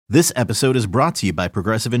This episode is brought to you by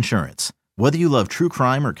Progressive Insurance. Whether you love true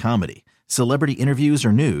crime or comedy, celebrity interviews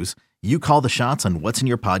or news, you call the shots on what's in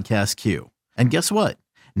your podcast queue. And guess what?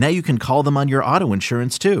 Now you can call them on your auto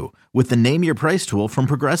insurance too with the Name Your Price tool from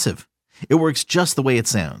Progressive. It works just the way it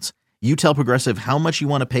sounds. You tell Progressive how much you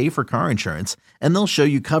want to pay for car insurance, and they'll show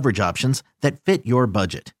you coverage options that fit your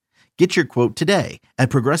budget. Get your quote today at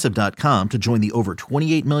Progressive.com to join the over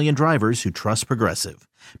 28 million drivers who trust Progressive.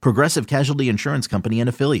 Progressive Casualty Insurance Company and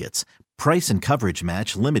Affiliates. Price and coverage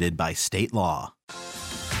match limited by state law.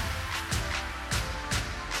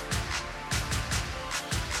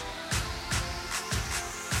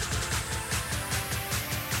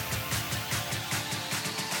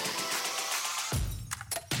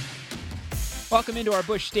 Welcome into our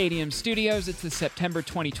Busch Stadium studios. It's the September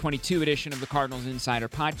 2022 edition of the Cardinals Insider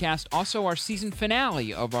Podcast, also our season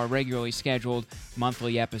finale of our regularly scheduled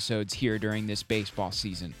monthly episodes here during this baseball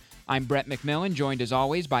season. I'm Brett McMillan, joined as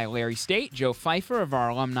always by Larry State, Joe Pfeiffer of our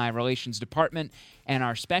Alumni Relations Department, and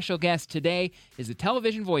our special guest today is the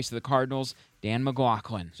television voice of the Cardinals, Dan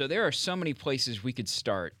McLaughlin. So there are so many places we could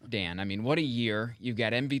start, Dan. I mean, what a year. You've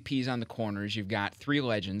got MVPs on the corners. You've got three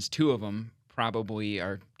legends, two of them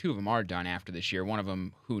are done after this year. One of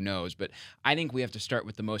them, who knows? But I think we have to start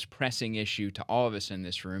with the most pressing issue to all of us in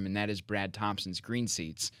this room, and that is Brad Thompson's green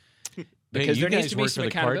seats. Because there needs to be some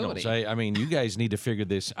accountability. I mean, you guys need to figure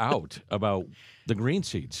this out about the green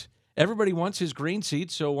seats. Everybody wants his green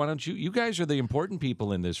seats, so why don't you guys are the important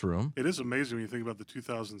people in this room. It is amazing when you think about the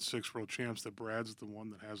 2006 World Champs that Brad's the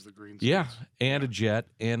one that has the green seats. Yeah, and a jet,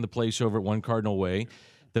 and the place over at One Cardinal Way.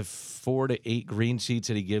 The 4 to 8 green seats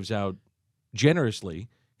that he gives out generously,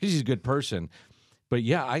 because he's a good person. But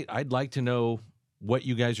yeah, I'd like to know what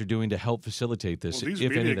you guys are doing to help facilitate this. Well, these if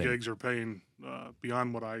media anything. gigs are paying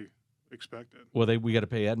beyond what I expected. Well, we got to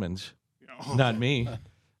pay Edmonds, not me.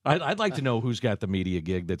 I'd like to know who's got the media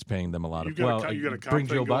gig that's paying them a lot of. You got a comp bring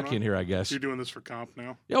thing Joe Buck going in here, I guess. You're doing this for comp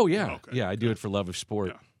now? Oh yeah, okay. Yeah. I do it for love of sport.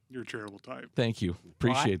 Yeah. You're a charitable type. Thank you.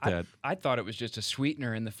 Appreciate that. I thought it was just a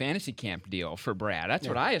sweetener in the fantasy camp deal for Brad. That's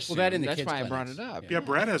what I assumed. Well, that and that's why I kids' brought it clinics. up. Yeah,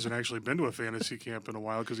 Brad hasn't actually been to a fantasy camp in a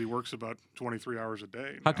while because he works about 23 hours a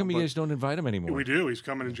day. How come you guys don't invite him anymore? We do. He's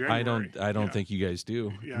coming in January. I don't think you guys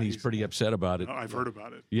do. Yeah, and he's pretty upset about it. I've heard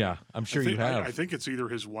about it. Yeah, I'm sure you have. I think it's either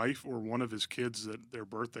his wife or one of his kids that their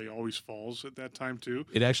birthday always falls at that time too.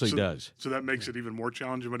 It actually does. So that makes it even more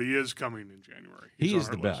challenging. But he is coming in January. He is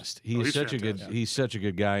the best. He's such fantastic. he's such a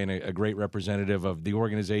good guy and a great representative of the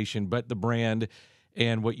organization, but the brand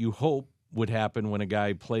and what you hope would happen when a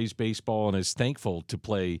guy plays baseball and is thankful to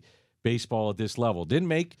play baseball at this level. Didn't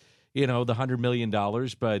make, the $100 million,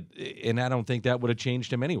 but I don't think that would have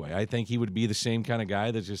changed him anyway. I think he would be the same kind of guy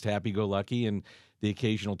that's just happy-go-lucky and the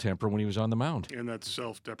occasional temper when he was on the mound. And that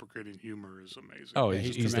self-deprecating humor is amazing. Oh,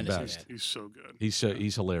 he's the best. He's so good.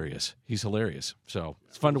 He's hilarious. He's hilarious. So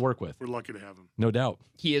it's fun to work with. We're lucky to have him. No doubt.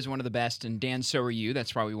 He is one of the best, and Dan, so are you.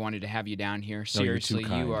 That's why we wanted to have you down here. Seriously, you're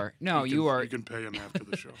too you are. kind. No, you are. You can pay him after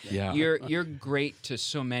the show. Yeah. You're great to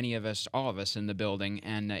so many of us, all of us in the building,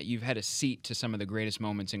 and you've had a seat to some of the greatest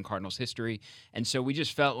moments in Cardinals history. And so we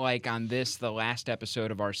just felt like on this, the last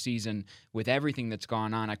episode of our season, with everything that's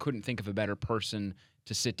gone on, I couldn't think of a better person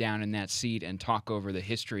to sit down in that seat and talk over the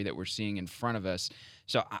history that we're seeing in front of us.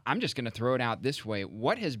 So I'm just going to throw it out this way.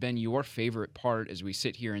 What has been your favorite part as we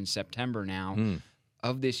sit here in September now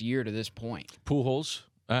of this year to this point? Pujols.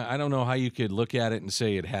 I don't know how you could look at it and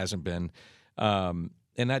say it hasn't been. And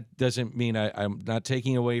that doesn't mean I'm not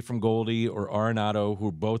taking away from Goldie or Arenado,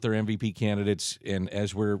 who both are MVP candidates. And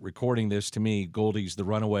as we're recording this, to me, Goldie's the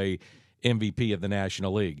runaway MVP of the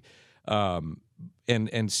National League.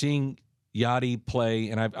 And seeing Yachty play,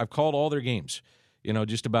 and I've called all their games,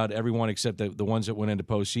 just about everyone except the ones that went into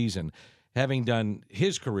postseason. Having done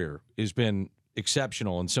his career has been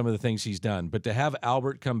exceptional in some of the things he's done. But to have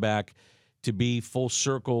Albert come back to be full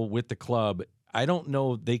circle with the club, I don't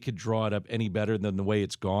know they could draw it up any better than the way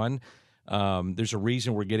it's gone. There's a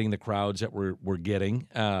reason we're getting the crowds that we're getting.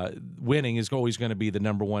 Winning is always going to be the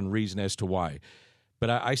number one reason as to why. But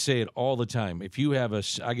I say it all the time. If you have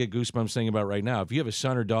I get goosebumps thinking about it right now. If you have a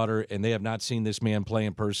son or daughter and they have not seen this man play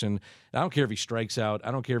in person, I don't care if he strikes out. I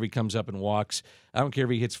don't care if he comes up and walks. I don't care if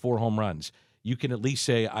he hits 4 home runs. You can at least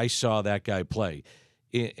say, I saw that guy play.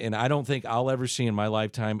 And I don't think I'll ever see in my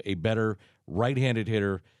lifetime a better right-handed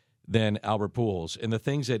hitter than Albert Pujols. And the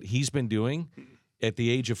things that he's been doing at the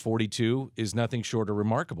age of 42 is nothing short of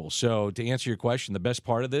remarkable. So to answer your question, the best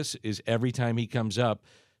part of this is every time he comes up,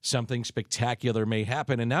 something spectacular may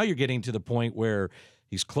happen. And now you're getting to the point where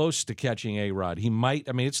he's close to catching A-Rod. He might,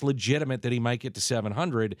 it's legitimate that he might get to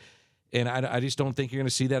 700, and I just don't think you're going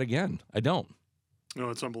to see that again. I don't. No,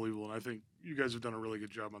 it's unbelievable. And I think, you guys have done a really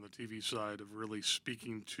good job on the TV side of really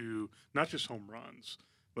speaking to not just home runs,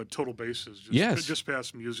 but total bases. Just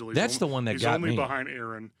past Musial. That's the one that got me. He's only behind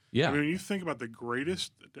Aaron. Yeah. I mean, when you think about the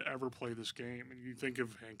greatest to ever play this game, and you think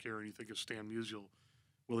of Hank Aaron, you think of Stan Musial,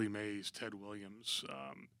 Willie Mays, Ted Williams.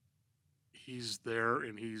 He's there,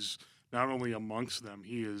 and he's not only amongst them,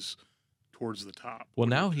 he is towards the top. Well,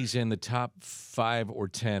 now he's in the top 5 or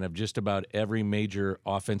 10 of just about every major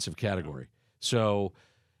offensive category. So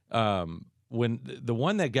when the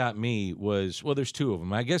one that got me was, well, there's two of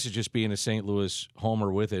them. I guess it's just being a St. Louis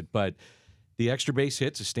homer with it, but the extra base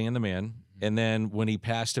hit to Stan the Man, and then when he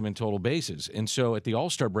passed him in total bases. And so at the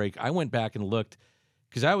All-Star break, I went back and looked,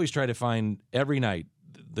 because I always try to find every night,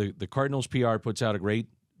 the Cardinals PR puts out a great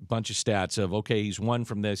bunch of stats of, okay, he's 1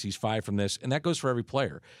 from this, he's 5 from this, and that goes for every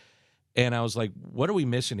player. And I was like, what are we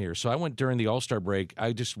missing here? So I went during the All-Star break,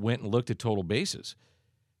 I just went and looked at total bases.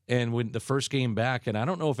 And when the first game back, and I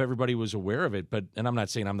don't know if everybody was aware of it, and I'm not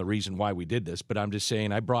saying I'm the reason why we did this, but I'm just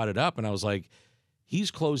saying I brought it up, and I was like, he's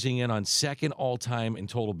closing in on second all-time in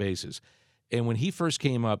total bases. And when he first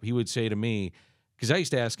came up, he would say to me, because I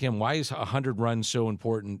used to ask him, why is 100 runs so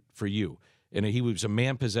important for you? And he was a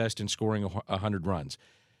man possessed in scoring 100 runs.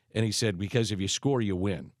 And he said, because if you score, you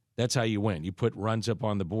win. That's how you win. You put runs up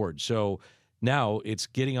on the board. So now it's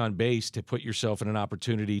getting on base to put yourself in an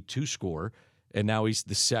opportunity to score. And now he's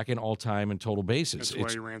the second all-time in total bases. That's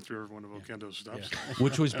why he ran through every one of Oquendo's stops. Yeah.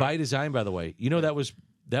 Which was by design, by the way. You know, that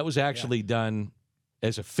was actually done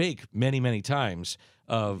as a fake many, many times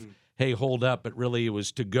of, hey, hold up, but really it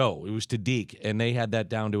was to go. It was to deke, and they had that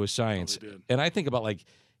down to a science. Oh, they did. And I think about, like,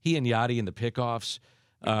 he and Yachty in the pickoffs.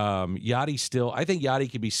 Yachty still – I think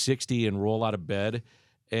Yachty could be 60 and roll out of bed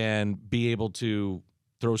and be able to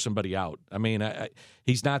throw somebody out. I mean,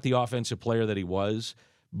 he's not the offensive player that he was,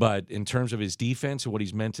 but in terms of his defense and what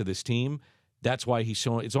he's meant to this team, that's why he's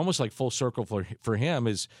so – it's almost like full circle for him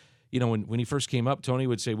is, you know, when he first came up, Tony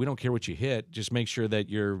would say, we don't care what you hit, just make sure that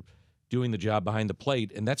you're doing the job behind the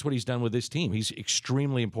plate, and that's what he's done with this team. He's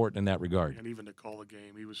extremely important in that regard. And even to call the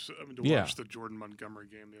game, he was – I mean, to watch the Jordan Montgomery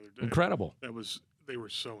game the other day. Incredible. They were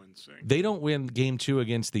so insane. They don't win Game 2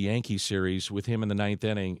 against the Yankees series with him in the 9th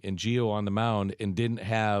inning and Gio on the mound and didn't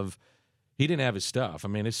have his stuff. I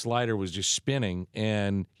mean, his slider was just spinning,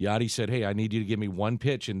 and Yachty said, hey, I need you to give me one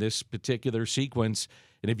pitch in this particular sequence,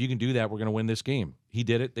 and if you can do that, we're going to win this game. He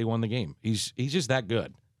did it. They won the game. He's just that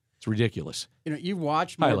good. It's ridiculous. You know, you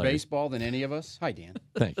watch more baseball than any of us. Hi, Dan.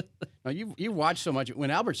 Thanks. Now, you watch so much.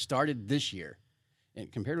 When Albert started this year, and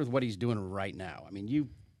compared with what he's doing right now, I mean,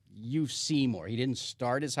 you see more. He didn't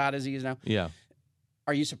start as hot as he is now. Yeah.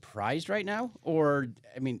 Are you surprised right now? Or,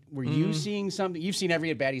 I mean, were you seeing something? You've seen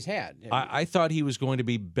every at-bat he's had. I thought he was going to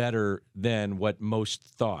be better than what most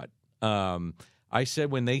thought. I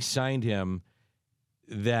said when they signed him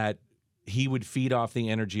that he would feed off the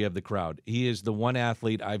energy of the crowd. He is the one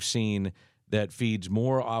athlete I've seen that feeds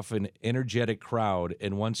more off an energetic crowd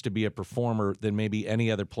and wants to be a performer than maybe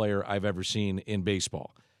any other player I've ever seen in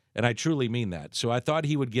baseball. And I truly mean that. So I thought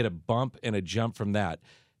he would get a bump and a jump from that.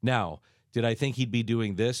 Now, did I think he'd be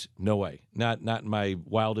doing this? No way. Not in my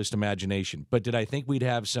wildest imagination. But did I think we'd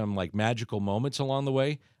have some like magical moments along the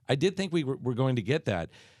way? I did think we were going to get that.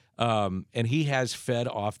 And he has fed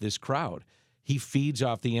off this crowd. He feeds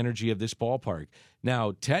off the energy of this ballpark.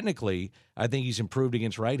 Now, technically, I think he's improved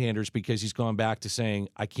against right-handers because he's gone back to saying,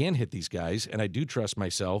 I can hit these guys, and I do trust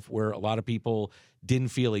myself, where a lot of people didn't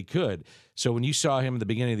feel he could. So when you saw him at the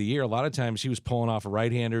beginning of the year, a lot of times he was pulling off of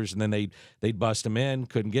right-handers, and then they'd bust him in,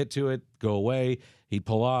 couldn't get to it, go away, he'd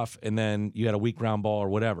pull off, and then you had a weak ground ball or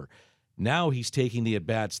whatever. Now he's taking the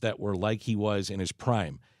at-bats that were like he was in his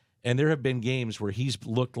prime. And there have been games where he's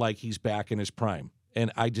looked like he's back in his prime. And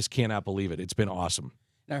I just cannot believe it. It's been awesome.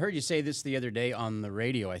 And I heard you say this the other day on the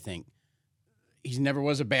radio, I think. He never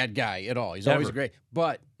was a bad guy at all. He's always great.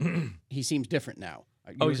 But he seems different now.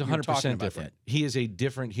 He's 100% different. He is a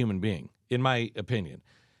different human being, in my opinion.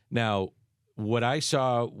 Now, what I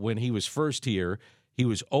saw when he was first here, he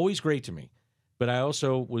was always great to me. But I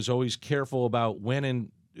also was always careful about when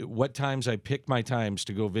and what times I picked my times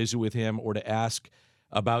to go visit with him or to ask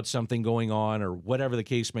about something going on or whatever the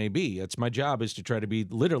case may be. It's my job is to try to be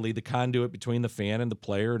literally the conduit between the fan and the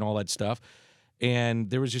player and all that stuff. And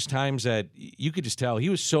there was just times that you could just tell he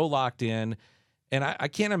was so locked in. And I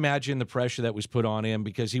can't imagine the pressure that was put on him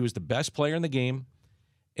because he was the best player in the game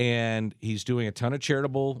and he's doing a ton of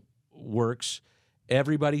charitable works.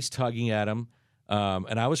 Everybody's tugging at him.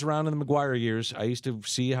 And I was around in the McGuire years. I used to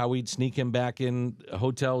see how we'd sneak him back in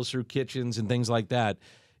hotels through kitchens and things like that.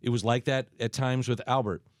 It was like that at times with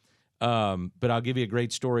Albert. But I'll give you a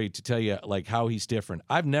great story to tell you like how he's different.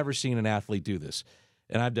 I've never seen an athlete do this.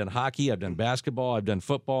 And I've done hockey, I've done basketball, I've done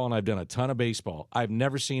football, and I've done a ton of baseball. I've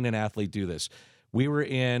never seen an athlete do this. We were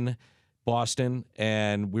in Boston,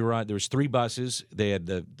 and there was 3 buses. They had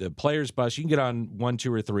the players' bus. You can get on 1,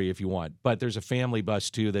 2, or 3 if you want, but there's a family bus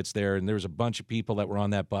too that's there, and there was a bunch of people that were on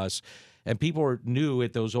that bus. And people knew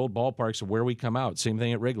at those old ballparks of where we come out. Same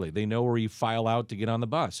thing at Wrigley. They know where you file out to get on the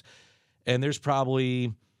bus. And there's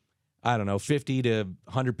probably, I don't know, 50 to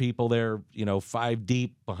 100 people there, 5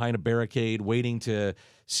 deep behind a barricade waiting to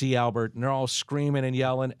see Albert. And they're all screaming and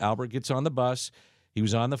yelling. Albert gets on the bus. He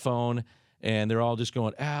was on the phone, and they're all just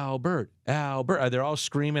going, Albert, Albert. They're all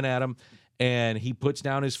screaming at him. And he puts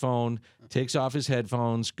down his phone, takes off his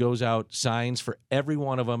headphones, goes out, signs for every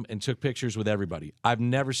one of them, and took pictures with everybody. I've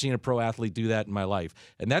never seen a pro athlete do that in my life.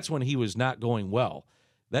 And that's when he was not going well.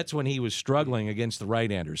 That's when he was struggling against the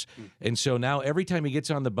right-handers. And so now every time he gets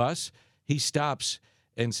on the bus, he stops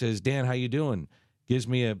and says, Dan, how you doing? Gives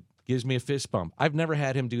me a fist bump. I've never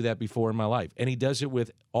had him do that before in my life. And he does it with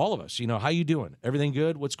all of us. How you doing? Everything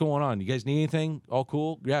good? What's going on? You guys need anything? All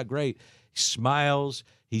cool? Yeah, great. He smiles.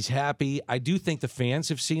 He's happy. I do think the fans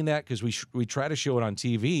have seen that because we try to show it on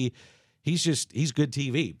TV. He's good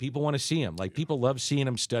TV. People want to see him. Like, people love seeing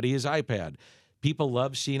him study his iPad. People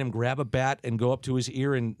love seeing him grab a bat and go up to his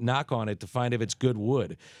ear and knock on it to find if it's good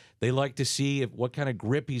wood. They like to see what kind of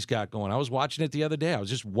grip he's got going. I was watching it the other day. I was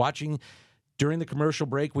just watching during the commercial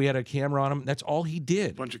break. We had a camera on him. That's all he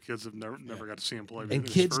did. A bunch of kids have never got to see him play. And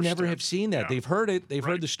kids never have seen that. Yeah. They've heard it. They've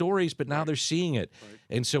heard the stories, but now they're seeing it. Right.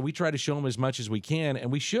 And so we try to show them as much as we can,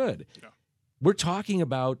 and we should. Yeah. We're talking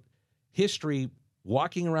about history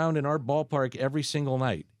walking around in our ballpark every single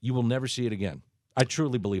night. You will never see it again. I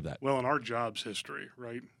truly believe that. Well, in our job's history,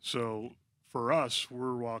 right? So for us,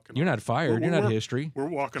 we're walking. You're not fired. You're not history. We're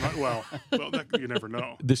walking on. Well, you never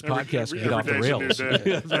know. This podcast can get off the day's a new rails.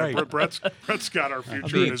 day. That's right. Brett's got our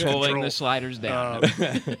future Be in his pulling control. the sliders down.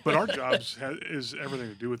 But our jobs is everything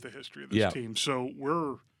to do with the history of this team. So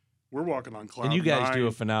we're walking on cloud And you guys nine. do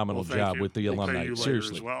a phenomenal Well, thank job you. with the We'll pay alumni. you later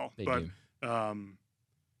Seriously. as well. They But do.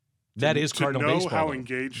 That is to Cardinal know baseball. how though.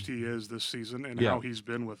 engaged he is this season and Yeah. how he's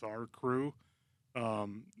been with our crew.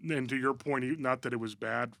 And to your point, not that it was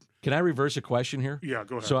bad. Can I reverse a question here? Yeah,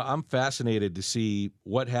 go ahead. So I'm fascinated to see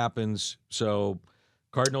what happens. So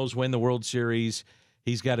Cardinals win the World Series.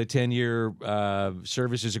 He's got a 10-year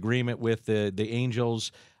services agreement with the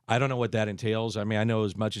Angels. I don't know what that entails. I mean, I know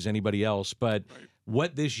as much as anybody else, but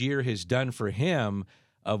what this year has done for him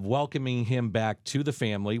of welcoming him back to the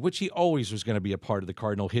family, which he always was going to be a part of the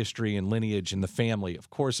Cardinal history and lineage and the family.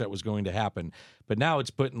 Of course that was going to happen. But now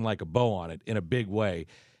it's putting like a bow on it in a big way,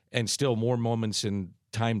 and still more moments in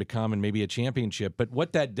time to come and maybe a championship. But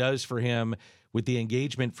what that does for him with the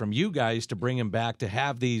engagement from you guys to bring him back to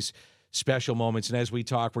have these special moments. And as we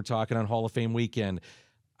talk, we're talking on Hall of Fame weekend.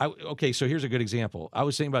 Okay, so here's a good example. I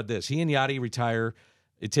was thinking about this. He and Yachty retire.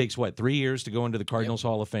 It takes, 3 years to go into the Cardinals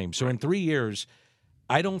Hall of Fame. So in 3 years,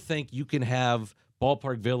 I don't think you can have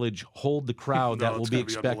Ballpark Village hold the crowd No, that will it's be gonna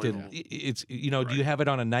be expected. unbelievable. It's do you have it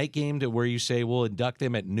on a night game to where you say we'll induct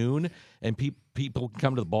them at noon and people can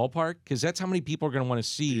come to the ballpark? Because that's how many people are going to want to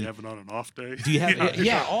see. Do you have it on an off day? Do you have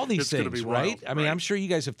yeah, all these It's gonna things, be right? wild, I mean, right. I'm sure you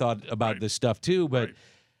guys have thought about this stuff too, but Right.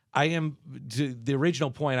 I am to the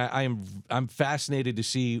original point. I'm fascinated to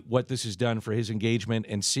see what this has done for his engagement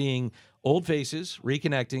and seeing old faces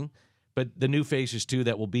reconnecting, but the new faces too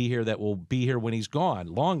that will be here when he's gone,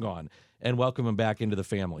 long gone, and welcome him back into the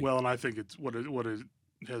family. Well, and I think it's what it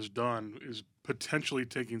has done is potentially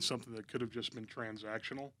taking something that could have just been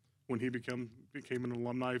transactional when he became an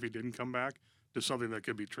alumni if he didn't come back to something that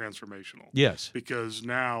could be transformational. Yes, Because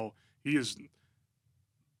now he is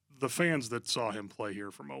the fans that saw him play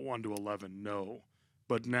here from 01 to 11 know.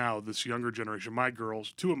 But now this younger generation,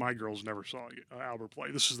 two of my girls never saw Albert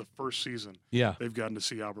play. This is the first season yeah, they've gotten to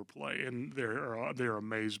see Albert play, and they're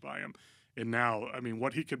amazed by him. And now, I mean,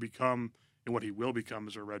 what he could become and what he will become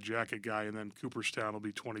is a Red Jacket guy, and then Cooperstown will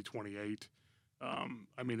be 2028. I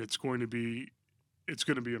mean, it's going to be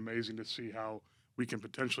amazing to see how we can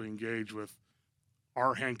potentially engage with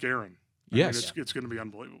our Hank Aaron. I mean, Yes. it's going to be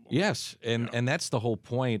unbelievable. yes, and Yeah. and that's the whole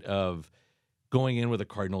point of going in with a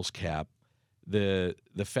Cardinals cap. The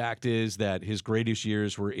fact is that his greatest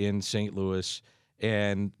years were in St. Louis,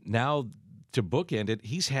 and now to bookend it,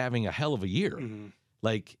 he's having a hell of a year. Mm-hmm.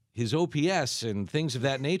 Like his OPS and things of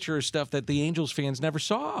that nature are stuff that the Angels fans never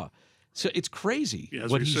saw. So it's crazy Yeah,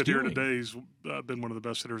 as what we he's sit doing. here today, he's been one of the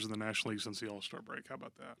best hitters in the National League since the All-Star break. How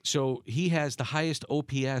about that? So he has the highest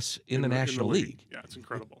OPS in the National League. Yeah, it's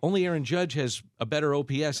incredible. Only Aaron Judge has a better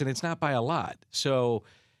OPS, and it's not by a lot. So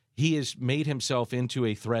he has made himself into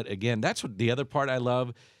a threat again. That's what the other part I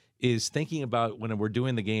love is thinking about when we're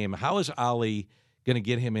doing the game. How is Ollie going to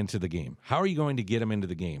get him into the game? How are you going to get him into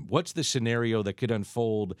the game? What's the scenario that could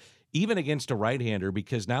unfold even against a right-hander,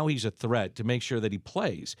 because now he's a threat to make sure that he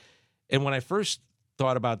plays? And when I first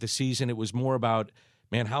thought about the season, it was more about,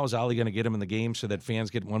 man, how is Ollie going to get him in the game so that fans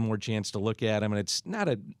get one more chance to look at him? And it's not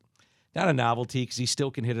a novelty because he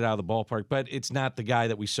still can hit it out of the ballpark, but it's not the guy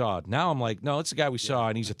that we saw. Now I'm like, no, it's the guy we saw,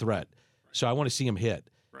 and he's a threat. So I want to see him hit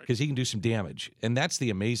because he can do some damage. And that's the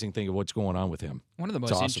amazing thing of what's going on with him. One of the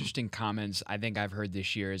most interesting comments I think I've heard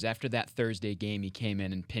this year is after that Thursday game, he came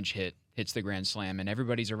in and hits the grand slam, and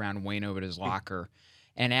everybody's around Waino at his locker.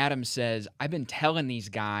 And Adam says, I've been telling these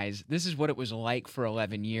guys this is what it was like for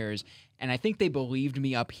 11 years, and I think they believed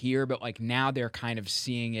me up here, but like now they're kind of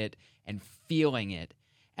seeing it and feeling it.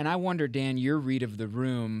 And I wonder, Dan, your read of the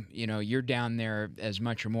room, you're down there as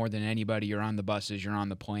much or more than anybody. You're on the buses, you're on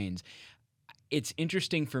the planes. It's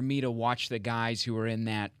interesting for me to watch the guys who are in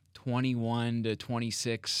that 21 to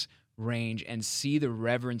 26 range and see the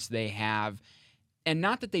reverence they have. And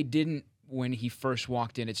not that they didn't when he first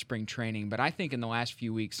walked in at spring training, but I think in the last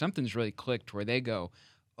few weeks, something's really clicked where they go,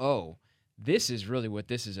 oh, this is really what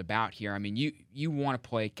this is about here. I mean, you want to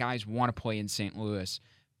play, guys want to play in St. Louis,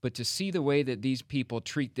 but to see the way that these people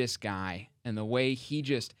treat this guy and the way he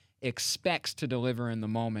just expects to deliver in the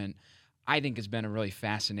moment, I think has been a really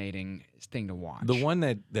fascinating thing to watch. The one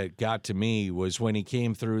that got to me was when he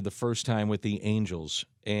came through the first time with the Angels,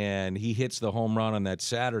 and he hits the home run on that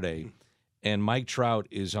Saturday, and Mike Trout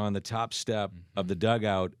is on the top step of the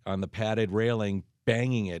dugout on the padded railing,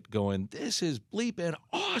 banging it, going, this is bleeping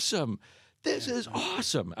awesome. This is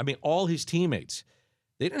awesome. I mean, all his teammates,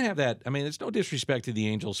 they didn't have that. I mean, it's no disrespect to the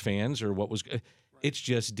Angels fans or what was – it's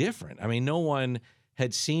just different. I mean, no one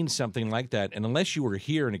had seen something like that, and unless you were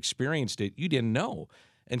here and experienced it, you didn't know.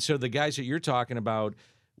 And so the guys that you're talking about,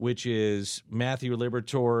 which is Matthew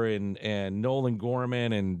Liberatore and Nolan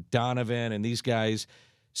Gorman and Donovan and these guys,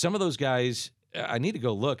 some of those guys – I need to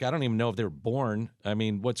go look. I don't even know if they were born. I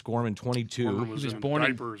mean, what's Gorman, 22? Gorman He was in born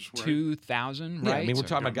diapers, in right? 2000, right? Yeah, I mean, we're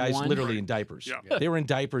talking about guys One. literally in diapers. Yeah. They were in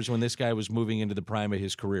diapers when this guy was moving into the prime of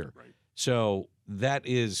his career. Right. So that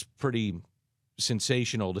is pretty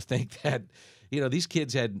sensational to think that, these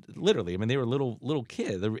kids had literally, I mean, they were little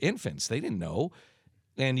kids. They were infants. They didn't know.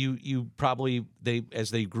 And you probably,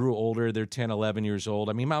 as they grew older, they're 10, 11 years old.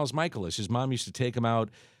 I mean, Miles Michaelis, his mom used to take him out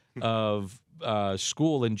of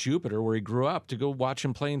school in Jupiter where he grew up to go watch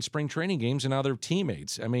him play in spring training games and other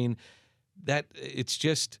teammates. I mean, that it's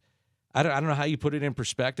just I don't know how you put it in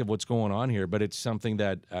perspective what's going on here, but it's something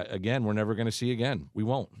that again we're never going to see again. We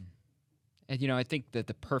won't. And I think that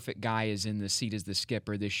the perfect guy is in the seat as the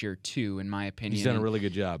skipper this year too, in my opinion. He's done a really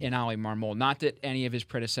good job. In Ollie Marmol. Not that any of his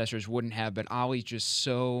predecessors wouldn't have, but Ollie's just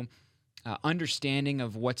so understanding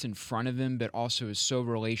of what's in front of him, but also is so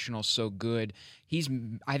relational, so good.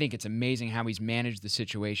 I think it's amazing how he's managed the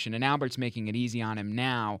situation. And Albert's making it easy on him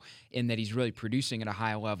now in that he's really producing at a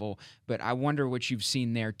high level. But I wonder what you've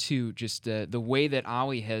seen there too, just the way that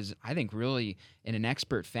Ollie has, I think, really in an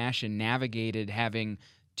expert fashion navigated having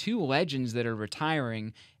two legends that are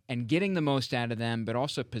retiring and getting the most out of them, but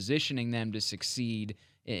also positioning them to succeed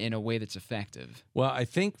in a way that's effective. Well, I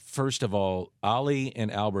think, first of all, Ollie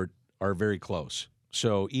and Albert are very close.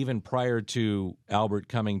 So even prior to Albert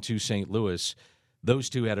coming to St. Louis, those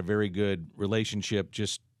two had a very good relationship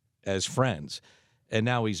just as friends. And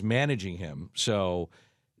now he's managing him. So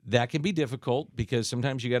that can be difficult because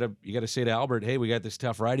sometimes you gotta say to Albert, hey, we got this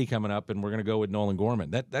tough righty coming up and we're gonna go with Nolan Gorman.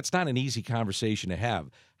 That's not an easy conversation to have.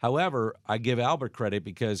 However, I give Albert credit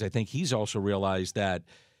because I think he's also realized that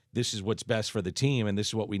this is what's best for the team and this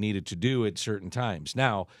is what we needed to do at certain times.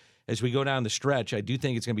 Now, as we go down the stretch, I do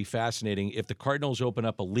think it's going to be fascinating if the Cardinals open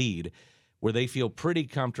up a lead where they feel pretty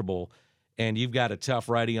comfortable and you've got a tough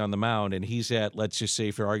righty on the mound and he's at, let's just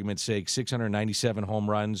say for argument's sake, 697 home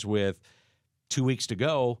runs with 2 weeks to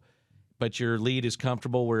go, but your lead is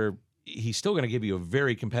comfortable where he's still going to give you a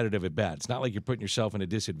very competitive at bat. It's not like you're putting yourself in a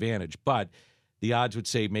disadvantage, but the odds would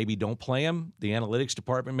say maybe don't play him. The analytics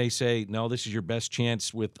department may say, no, this is your best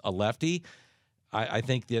chance with a lefty. I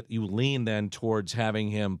think that you lean then towards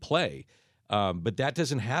having him play. But that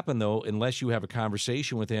doesn't happen, though, unless you have a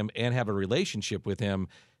conversation with him and have a relationship with him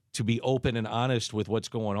to be open and honest with what's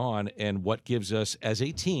going on and what gives us as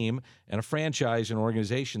a team and a franchise and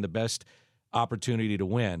organization the best opportunity to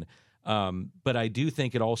win. But I do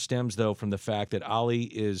think it all stems, though, from the fact that Ollie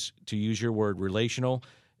is, to use your word, relational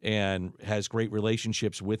and has great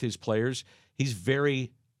relationships with his players. He's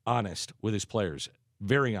very honest with his players,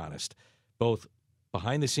 very honest, both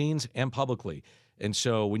behind the scenes and publicly. And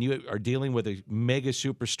so when you are dealing with a mega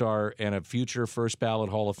superstar and a future first ballot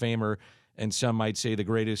Hall of Famer, and some might say the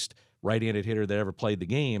greatest right-handed hitter that ever played the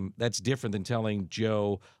game. That's different than telling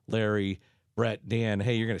Joe, Larry, Brett, Dan,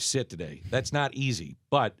 hey, you're going to sit today. That's not easy.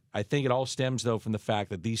 But I think it all stems, though, from the fact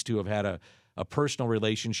that these two have had a personal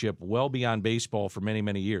relationship well beyond baseball for many,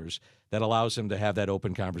 many years that allows them to have that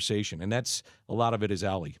open conversation. And that's a lot of it is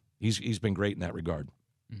Allie. He's been great in that regard.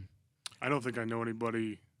 I don't think I know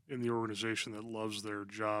anybody in the organization that loves their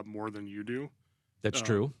job more than you do. That's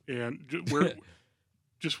true. And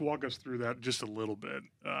just walk us through that just a little bit.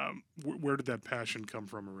 Where did that passion come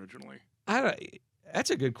from originally?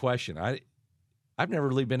 That's a good question. I've never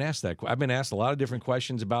really been asked that. I've been asked a lot of different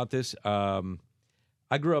questions about this.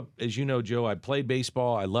 I grew up, as you know, Joe, I played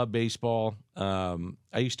baseball. I love baseball.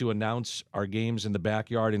 I used to announce our games in the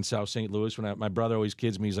backyard in South St. Louis. My brother always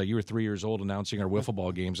kids me. He's like, you were 3 years old announcing our wiffle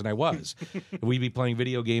ball games, and I was. We'd be playing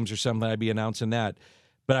video games or something. I'd be announcing that.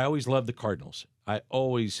 But I always loved the Cardinals. I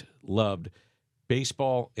always loved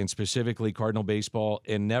baseball, and specifically Cardinal baseball,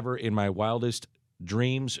 and never in my wildest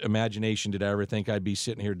dreams, imagination did I ever think I'd be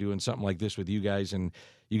sitting here doing something like this with you guys, and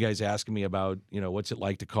you guys asking me about, what's it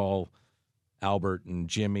like to call Albert and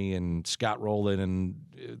Jimmy and Scott Rowland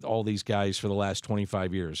and all these guys for the last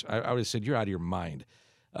 25 years. I would have said, you're out of your mind.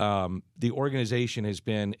 The organization has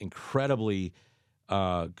been incredibly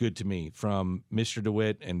good to me, from Mr.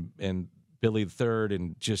 DeWitt and Billy III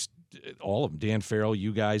and just all of them, Dan Farrell,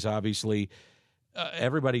 you guys, obviously.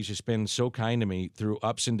 Everybody's just been so kind to me through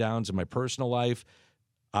ups and downs in my personal life,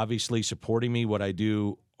 obviously supporting me, what I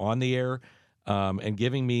do on the air, and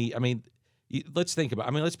giving me, let's think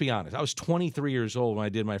about, let's be honest. I was 23 years old when I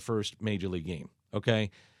did my first Major League game,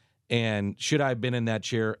 okay? And should I have been in that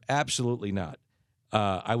chair? Absolutely not.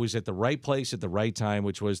 I was at the right place at the right time,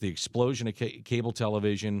 which was the explosion of cable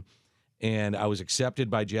television, and I was accepted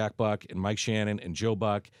by Jack Buck and Mike Shannon and Joe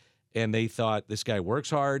Buck, and they thought, this guy works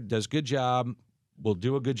hard, does a good job, will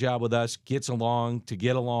do a good job with us, gets along to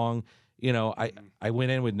get along. I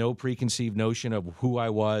went in with no preconceived notion of who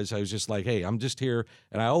I was. I was just like, hey, I'm just here,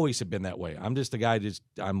 and I always have been that way. I'm just the guy,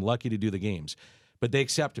 I'm lucky to do the games. But they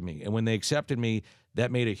accepted me, and when they accepted me,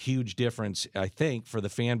 that made a huge difference, I think, for the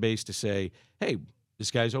fan base to say, hey,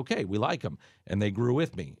 this guy's okay, we like him. And they grew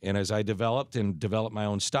with me. And as I developed my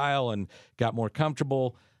own style and got more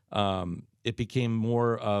comfortable, it became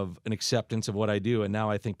more of an acceptance of what I do, and now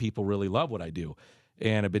I think people really love what I do.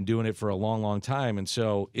 And I've been doing it for a long, long time. And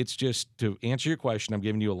so it's just, to answer your question, I'm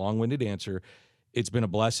giving you a long-winded answer. It's been a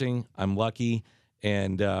blessing. I'm lucky,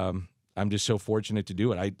 and I'm just so fortunate to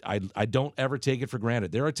do it. I don't ever take it for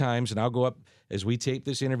granted. There are times, and I'll go up, as we tape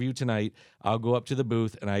this interview tonight, I'll go up to the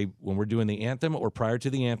booth, and when we're doing the anthem or prior to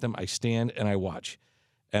the anthem, I stand and I watch.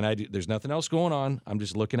 And there's nothing else going on. I'm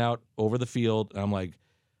just looking out over the field, and I'm like,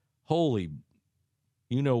 holy,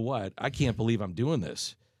 you know what? I can't believe I'm doing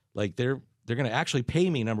this. Like, they're going to actually pay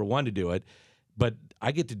me, number one, to do it, but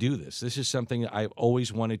I get to do this. This is something I've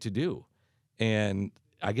always wanted to do, and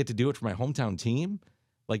I get to do it for my hometown team,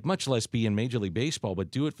 like much less be in Major League Baseball,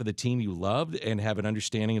 but do it for the team you loved and have an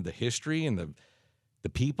understanding of the history and the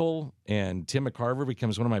people, and Tim McCarver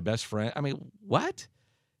becomes one of my best friends. What?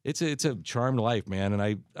 It's a charmed life, man,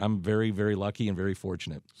 and I'm very, very lucky and very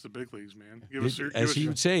fortunate. It's the big leagues, man. As he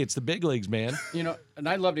would say, it's the big leagues, man. And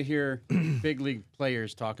I'd love to hear big league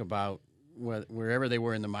players talk about wherever they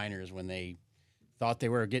were in the minors when they thought they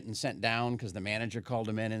were getting sent down because the manager called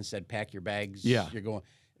them in and said, pack your bags, yeah, you're going.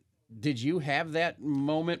 Did you have that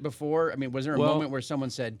moment before? Was there a moment where someone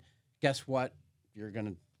said, guess what, you're going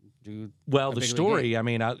to do? Well, the story,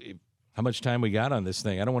 how much time we got on this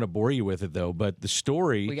thing? I don't want to bore you with it, though, but the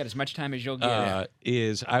story... We got as much time as you'll get.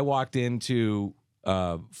 ...is I walked into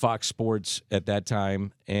Fox Sports at that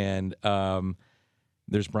time, and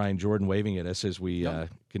there's Brian Jordan waving at us as we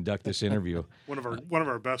conduct this interview. One of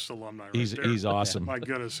our best alumni right there. He's awesome. My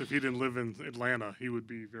goodness, if he didn't live in Atlanta, he would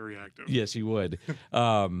be very active. Yes, he would.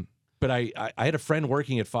 But I had a friend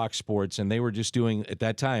working at Fox Sports, and they were just doing, at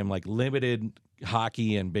that time, like limited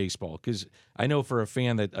hockey and baseball. Because I know for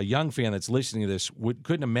a young fan that's listening to this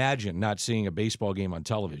couldn't imagine not seeing a baseball game on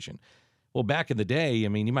television. Well, back in the day, you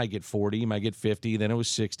might get 40, you might get 50, then it was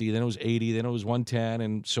 60, then it was 80, then it was 110,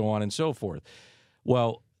 and so on and so forth.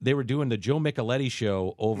 Well, they were doing the Joe Micheletti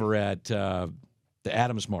show over at the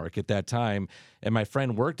Adams Mark at that time, and my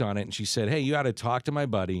friend worked on it, and she said, hey, you ought to talk to my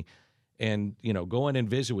buddy and, go in and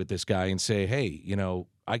visit with this guy and say, hey,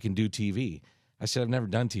 I can do TV. I said, I've never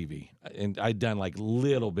done TV. And I'd done like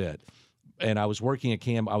little bit. And I was working at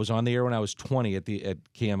I was on the air when I was 20 at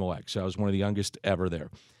KMOX. So I was one of the youngest ever there.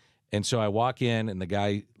 And so I walk in, and the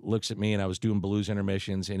guy looks at me, and I was doing Blues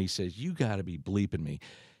intermissions, and he says, you got to be bleeping me.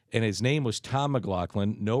 And his name was Tom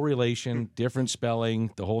McLaughlin, no relation, different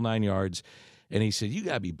spelling, the whole 9 yards. And he said, "You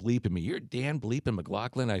got to be bleeping me. You're Dan Bleeping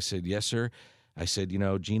McLaughlin?" I said, "Yes, sir." I said,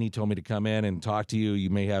 "Jeannie told me to come in and talk to you. You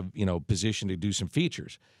may have, position to do some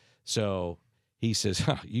features." So he says,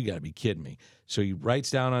 "You got to be kidding me." So he writes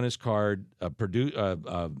down on his card a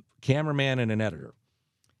cameraman and an editor,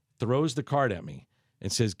 throws the card at me and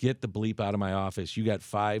says, "Get the bleep out of my office. You got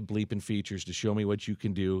 5 bleeping features to show me what you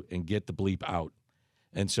can do, and get the bleep out."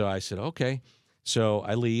 And so I said, "Okay." So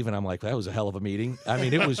I leave, and I'm like, that was a hell of a meeting. I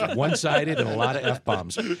mean, it was one-sided and a lot of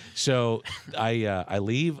F-bombs. So I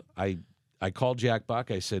leave. I called Jack Buck.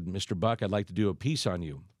 I said, "Mr. Buck, I'd like to do a piece on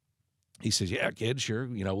you." He says, "Yeah, kid, sure.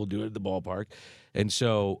 We'll do it at the ballpark." And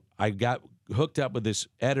so I got hooked up with this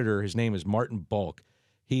editor. His name is Martin Bulk.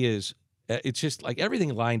 He is, it's just like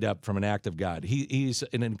everything lined up from an act of God. He's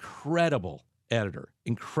an incredible editor,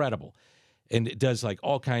 incredible. And it does like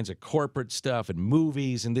all kinds of corporate stuff and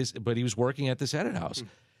movies and this, but he was working at this edit house.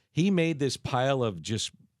 He made this pile of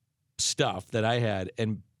just stuff that I had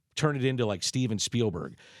and turned it into like Steven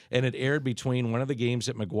Spielberg. And it aired between one of the games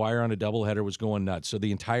that McGuire on a doubleheader was going nuts. So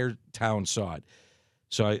the entire town saw it.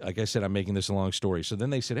 So like I said, I'm making this a long story. So then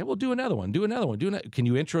they said, "Hey, we'll do another one. Can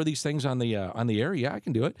you intro these things on the air?" "Yeah, I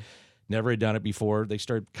can do it." Never had done it before. They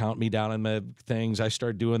started counting me down on the things. I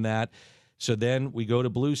started doing that. So then we go to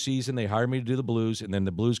Blues season. They hired me to do the Blues, and then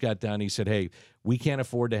the Blues got done. He said, "Hey, we can't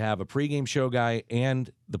afford to have a pregame show guy and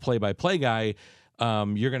the play-by-play guy.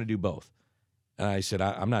 You're going to do both." And I said,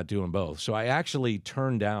 "I'm not doing both." So I actually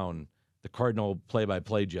turned down the Cardinal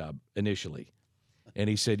play-by-play job initially. And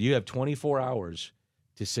he said, "You have 24 hours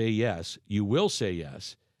to say yes. You will say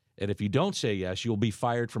yes. And if you don't say yes, you'll be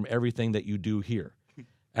fired from everything that you do here."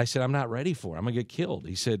 I said, "I'm not ready for it. I'm going to get killed."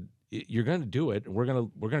 He said, "You're going to do it, and we're going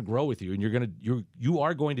to grow with you, and you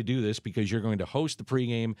are going to do this because you're going to host the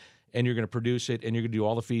pregame, and you're going to produce it, and you're going to do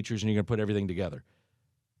all the features, and you're going to put everything together."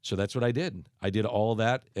 So that's what I did. I did all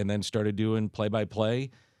that, and then started doing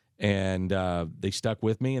play-by-play, and they stuck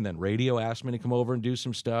with me. And then radio asked me to come over and do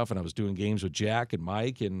some stuff, and I was doing games with Jack and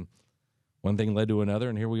Mike, and one thing led to another,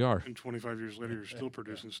 and here we are. And 25 years later, you're still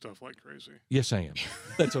producing stuff like crazy. Yes, I am.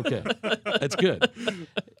 That's okay. That's good.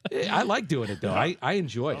 I like doing it, though. I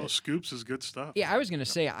enjoy it. Scoops is good stuff. Yeah, I was going to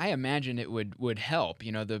say, I imagine it would help.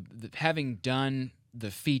 The having done the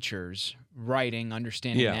features, writing,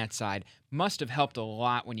 understanding that side must have helped a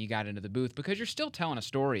lot when you got into the booth, because you're still telling a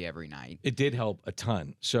story every night. It did help a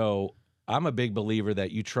ton. So I'm a big believer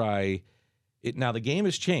that you try it. Now, the game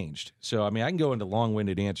has changed. So, I mean, I can go into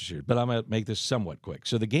long-winded answers here, but I'm going to make this somewhat quick.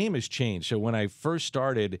 So the game has changed. So when I first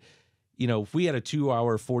started, if we had a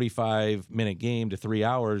 2-hour, 45-minute game to 3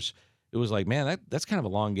 hours, it was like, man, that's kind of a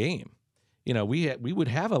long game. We would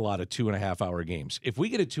have a lot of 2.5-hour games. If we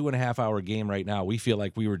get a 2.5-hour game right now, we feel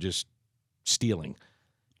like we were just stealing,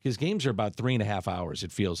 because games are about 3.5 hours,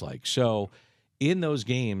 it feels like. So in those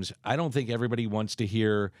games, I don't think everybody wants to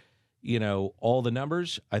hear, all the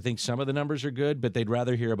numbers. I think some of the numbers are good, but they'd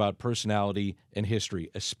rather hear about personality and history,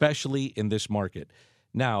 especially in this market.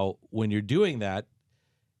 Now, when you're doing that,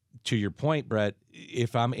 to your point, Brett,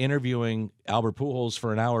 if I'm interviewing Albert Pujols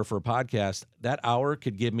for an hour for a podcast, that hour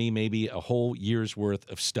could give me maybe a whole year's worth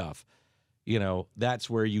of stuff. That's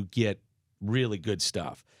where you get really good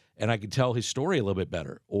stuff. And I could tell his story a little bit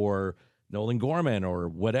better, or Nolan Gorman, or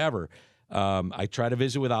whatever. I try to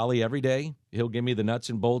visit with Ollie every day. He'll give me the nuts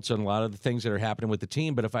and bolts on a lot of the things that are happening with the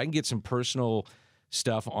team. But if I can get some personal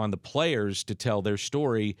stuff on the players to tell their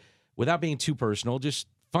story without being too personal, just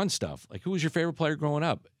fun stuff. Like, who was your favorite player growing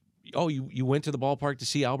up? Oh, you went to the ballpark to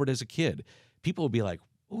see Albert as a kid. People will be like,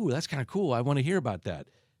 "Ooh, that's kind of cool. I want to hear about that."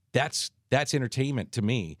 That's entertainment to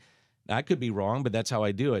me. Now, I could be wrong, but that's how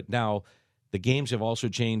I do it. Now, the games have also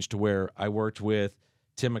changed to where I worked with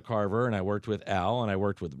Tim McCarver, and I worked with Al, and I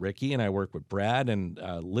worked with Ricky, and I worked with Brad, and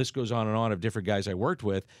list goes on and on of different guys I worked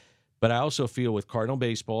with. But I also feel with Cardinal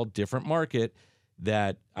baseball, different market,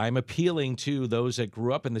 that I'm appealing to those that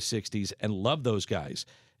grew up in the 60s and love those guys.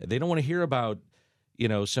 They don't want to hear about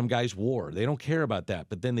some guy's war. They don't care about that.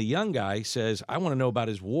 But then the young guy says, "I want to know about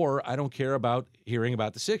his war. I don't care about hearing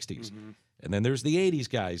about the 60s. Mm-hmm. And then there's the 80s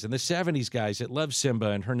guys and the 70s guys that love Simba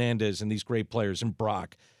and Hernandez and these great players and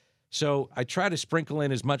Brock. So I try to sprinkle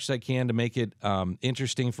in as much as I can to make it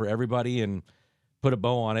interesting for everybody and put a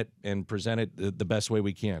bow on it and present it the best way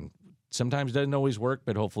we can. Sometimes it doesn't always work,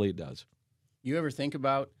 but hopefully it does. You ever think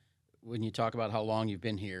about, when you talk about how long you've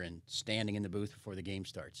been here and standing in the booth before the game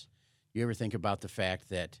starts, you ever think about the fact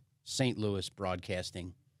that St. Louis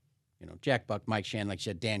broadcasting, Jack Buck, Mike Shan, like you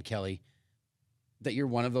said, Dan Kelly, that you're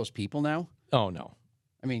one of those people now? Oh, no.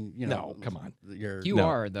 I mean, no, come on. You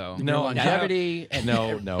are, though. Your longevity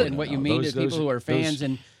and what you mean to people who are fans.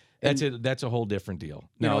 And that's a whole different deal.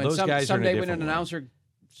 Those guys someday when an announcer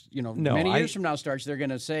No, No, years from now starts, they're going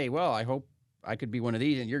to say, "Well, I hope I could be one of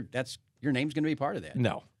these," and your name's going to be part of that.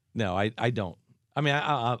 No, I don't. I mean,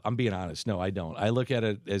 I'm being honest. No, I don't. I look at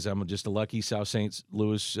it as I'm just a lucky South St.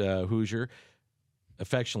 Louis Hoosier,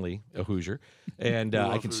 affectionately a Hoosier, and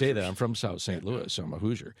I can say that I'm from South St. Louis, so I'm a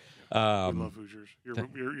Hoosier. We love Hoosiers.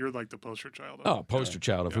 You're like the poster child. Poster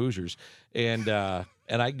child of Hoosiers, and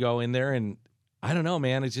I go in there and I don't know,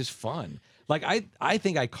 man. It's just fun. Like I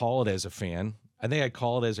think I call it as a fan. I think I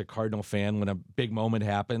call it as a Cardinal fan when a big moment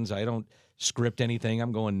happens. I don't script anything.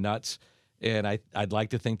 I'm going nuts. And I'd like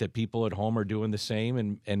to think that people at home are doing the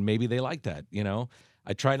same, and maybe they like that,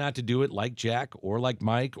 I try not to do it like Jack or like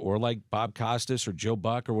Mike or like Bob Costas or Joe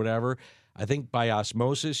Buck or whatever. I think by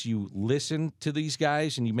osmosis, you listen to these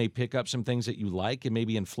guys and you may pick up some things that you like, and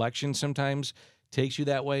maybe inflection sometimes takes you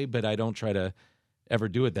that way, but I don't try to ever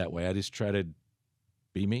do it that way. I just try to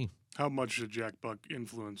be me. How much did Jack Buck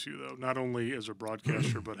influence you, though? Not only as a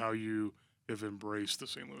broadcaster, but how you have embraced the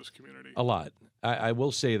St. Louis community? A lot. I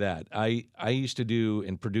will say that. I used to do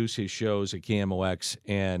and produce his shows at KMOX,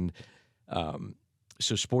 and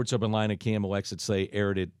so Sports Open Line at KMOX, let's say,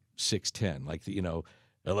 aired at 6:10. Like,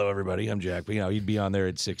 hello, everybody, I'm Jack. But, he'd be on there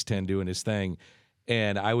at 6:10 doing his thing,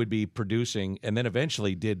 and I would be producing, and then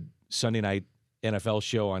eventually did Sunday night NFL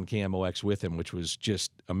show on KMOX with him, which was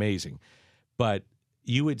just amazing. But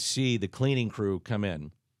you would see the cleaning crew come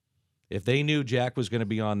in. If they knew Jack was going to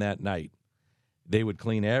be on that night, they would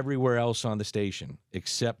clean everywhere else on the station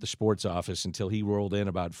except the sports office until he rolled in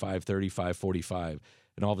about 5:30, 5:45.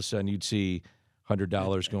 And all of a sudden you'd see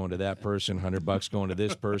 $100 going to that person, $100 going to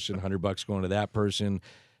this person, $100 going to that person.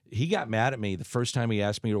 He got mad at me the first time he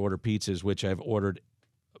asked me to order pizzas, which I've ordered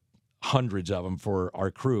hundreds of them for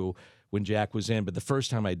our crew when Jack was in. But the first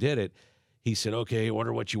time I did it, he said, "Okay,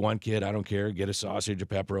 order what you want, kid. I don't care. Get a sausage, a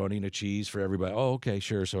pepperoni, and a cheese for everybody." "Oh, okay,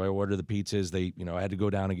 sure." So I ordered the pizzas. I had to go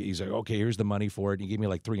down and he's like, "Okay, here's the money for it." And he gave me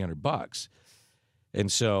like $300.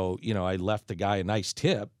 And so, I left the guy a nice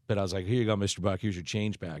tip, but I was like, "Here you go, Mr. Buck. Here's your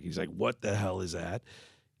change back." He's like, "What the hell is that?"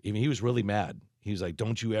 I mean, he was really mad. He was like,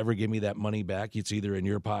 "Don't you ever give me that money back. It's either in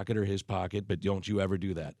your pocket or his pocket, but don't you ever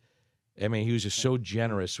do that." I mean, he was just so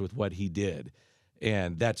generous with what he did.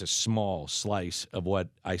 And that's a small slice of what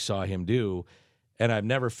I saw him do. And I've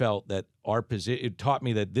never felt that it taught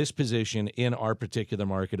me that this position in our particular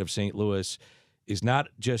market of St. Louis is not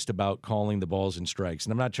just about calling the balls and strikes.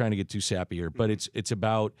 And I'm not trying to get too sappy here, but it's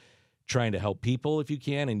about trying to help people if you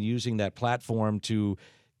can, and using that platform to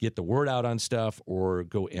get the word out on stuff or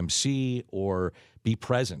go MC or be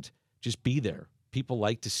present. Just be there. People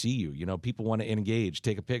like to see you. People want to engage,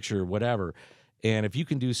 take a picture, whatever. And if you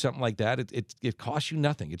can do something like that, it costs you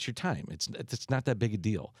nothing. It's your time. It's not that big a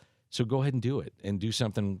deal. So go ahead and do it, and do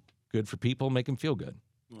something good for people, make them feel good.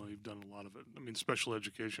 Well, you've done a lot of it. I mean, Special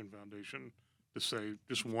Education Foundation, to say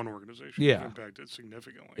just one organization, yeah, impacted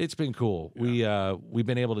significantly. It's been cool. Yeah. We've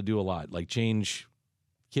been able to do a lot, like change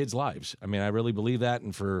kids' lives. I mean, I really believe that.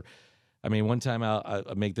 And one time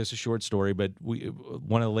I'll make this a short story, but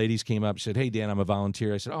one of the ladies came up and said, "Hey, Dan, I'm a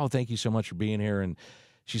volunteer." I said, "Oh, thank you so much for being here." And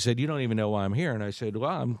she said, "You don't even know why I'm here." And I said,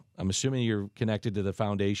 "Well, I'm assuming you're connected to the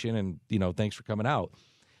foundation, and, thanks for coming out."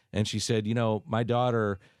 And she said, "My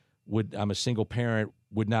daughter I'm a single parent,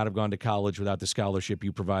 would not have gone to college without the scholarship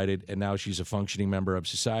you provided. And now she's a functioning member of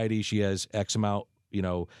society. She has X amount,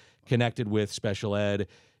 connected with special ed.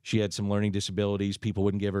 She had some learning disabilities. People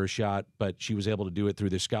wouldn't give her a shot, but she was able to do it through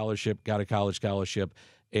this scholarship, got a college scholarship,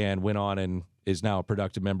 and went on and is now a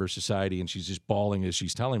productive member of society." And she's just bawling as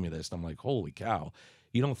she's telling me this. And I'm like, holy cow.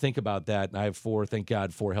 You don't think about that. And I have thank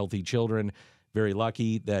God, 4 healthy children. Very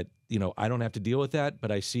lucky that, I don't have to deal with that,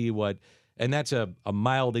 but I see and that's a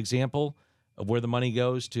mild example of where the money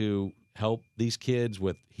goes to help these kids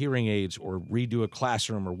with hearing aids or redo a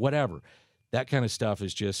classroom or whatever. That kind of stuff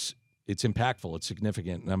is it's impactful. It's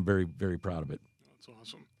significant. And I'm very, very proud of it. That's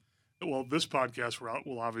awesome. Well, this podcast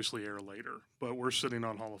will obviously air later, but we're sitting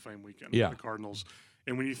on Hall of Fame weekend with the Cardinals.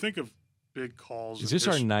 And when you think of big calls. Is this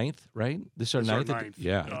our 9th, right? This is our ninth?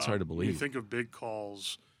 Yeah, it's hard to believe. When you think of big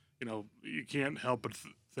calls, you can't help but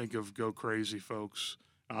think of Go Crazy, folks.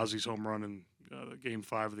 Ozzy's home run in Game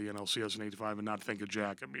 5 of the NLCS in '85, and not think of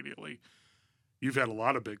Jack immediately. You've had a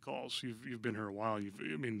lot of big calls. You've been here a while.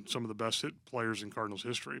 Some of the best hit players in Cardinals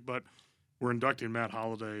history. But we're inducting Matt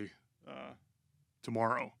Holliday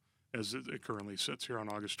tomorrow, as it currently sits here on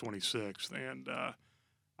August 26th, and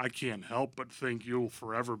I can't help but think you'll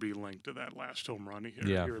forever be linked to that last home run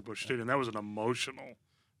here at Busch Stadium. That was an emotional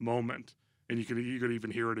moment, and you could even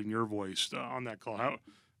hear it in your voice on that call.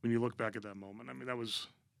 When you look back at that moment,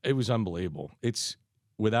 it was unbelievable. It's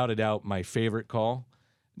without a doubt my favorite call.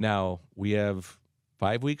 Now we have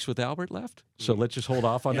 5 weeks with Albert left. So let's just hold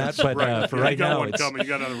off on that. But Right. for You right got now, one it's, coming. You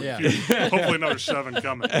got another Yeah. hopefully another 7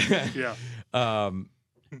 coming. Yeah.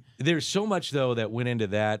 there's so much though that went into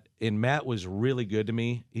that, and Matt was really good to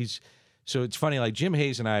me. So it's funny, like Jim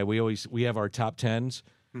Hayes and I, we have our top 10s.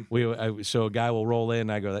 So a guy will roll in,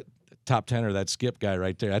 and I go, that top 10 or that Skip guy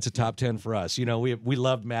right there, that's a top 10 for us. You know, we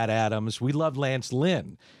loved Matt Adams, we loved Lance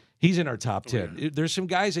Lynn. He's in our top 10. yeah. There's some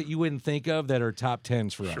guys that you wouldn't think of that are top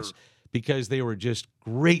 10s for us because they were just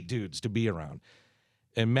great dudes to be around.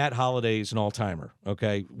 And Matt Holliday is an all-timer,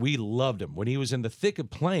 okay? We loved him. When he was in the thick of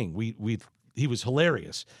playing, he was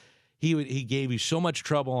hilarious. He gave you so much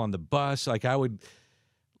trouble on the bus. Like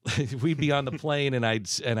we'd be on the plane and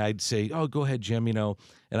I'd say, "Oh, go ahead, Jim," you know,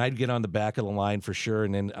 and I'd get on the back of the line for sure.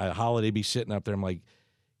 And then Holliday be sitting up there. I'm like,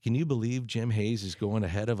 "Can you believe Jim Hayes is going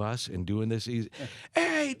ahead of us and doing this?"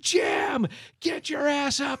 "Hey, Jim, get your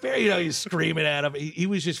ass up here!" You know, he's screaming at him. He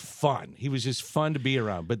was just fun. He was just fun to be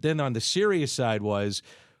around. But then on the serious side was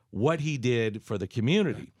what he did for the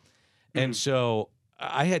community, and so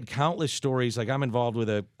I had countless stories. Like I'm involved with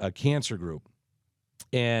a cancer group,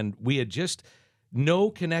 and we had just no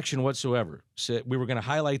connection whatsoever. So we were going to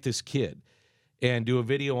highlight this kid and do a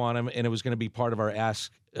video on him, and it was going to be part of our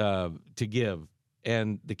Ask to Give.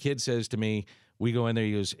 And the kid says to me, we go in there,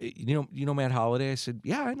 he goes, you know Matt Holliday? I said,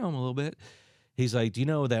 yeah, I know him a little bit. He's like, do you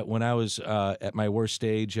know that when I was at my worst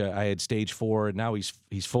stage, I had stage 4, and now he's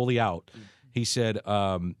fully out. He said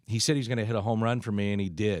he's going to hit a home run for me, and he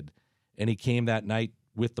did. And he came that night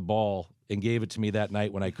with the ball and gave it to me that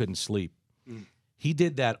night when I couldn't sleep. He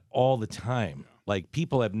did that all the time. Like,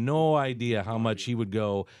 people have no idea how much he would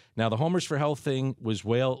go. Now, the Homers for Health thing was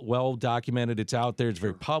well documented. It's out there. It's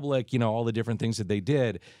very public, you know, all the different things that they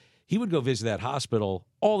did. He would go visit that hospital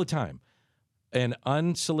all the time. And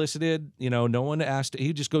unsolicited, you know, no one asked.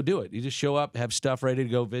 He'd just go do it. He'd just show up, have stuff ready to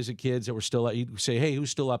go visit kids that were still up. He'd say, hey, who's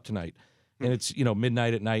still up tonight? And it's, you know,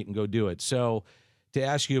 midnight at night, and go do it. So to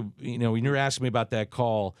ask you, you know, when you're asking me about that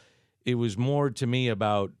call, it was more to me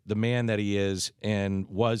about the man that he is and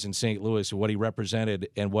was in St. Louis and what he represented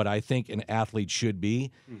and what I think an athlete should be,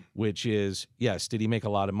 which is, yes, did he make a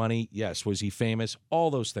lot of money? Yes. Was he famous? All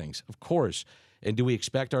those things, of course. And do we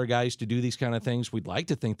expect our guys to do these kind of things? We'd like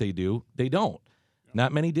to think they do. They don't.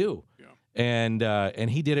 Not many do. And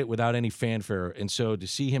he did it without any fanfare. And so to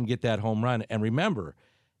see him get that home run, and remember,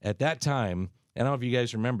 at that time, I don't know if you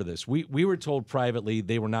guys remember this, we were told privately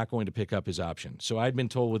they were not going to pick up his option. So I'd been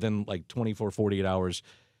told within like 24, 48 hours,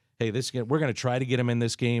 hey, we're going to try to get him in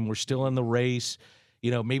this game. We're still in the race. You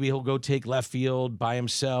know, maybe he'll go take left field by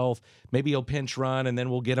himself. Maybe he'll pinch run, and then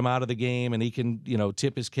we'll get him out of the game, and he can, you know,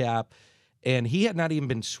 tip his cap. And he had not even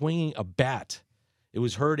been swinging a bat. It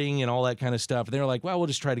was hurting and all that kind of stuff. And they were like, well, we'll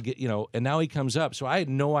just try to get, you know, and now he comes up. So I had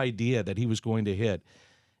no idea that he was going to hit.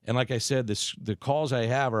 And like I said, the calls I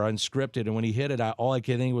have are unscripted. And when he hit it, all I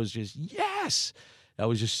could think was just, yes. I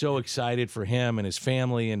was just so excited for him and his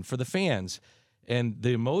family and for the fans. And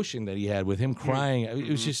the emotion that he had with him crying, it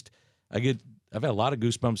was just, I've had a lot of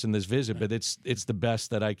goosebumps in this visit, but it's the best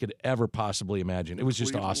that I could ever possibly imagine. It was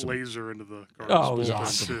just awesome. Laser into the Oh, it was bullpen,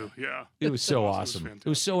 awesome. too. Yeah. It was so It was awesome. fantastic. It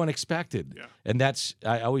was so unexpected. Yeah. And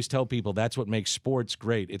I always tell people that's what makes sports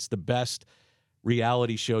great. It's the best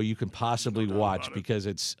reality show you can possibly doubt watch about it. because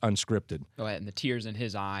it's unscripted. Oh, and the tears in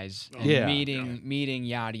his eyes. And Yeah. meeting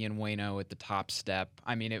Yachty and Waino at the top step.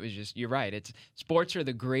 I mean, it was just, you're right. Sports are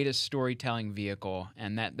the greatest storytelling vehicle.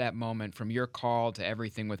 And that moment from your call to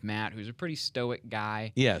everything with Matt, who's a pretty stoic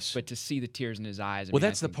guy. Yes. But to see the tears in his eyes. I Well, mean,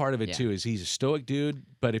 that's I the think- part of it yeah. too, is he's a stoic dude,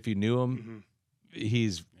 but if you knew him, he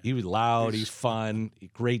was loud, he's fun,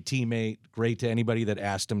 great teammate, great to anybody that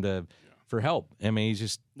asked him for help. I mean, he's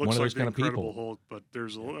just Looks one of like those the kind of Incredible people. Hulk, but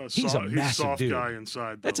there's He's a massive soft dude. guy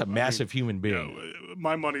inside. That's a though. massive human being. You know,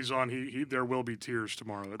 my money's on there will be tears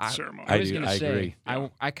tomorrow at the ceremony. I was do- going to I say, agree.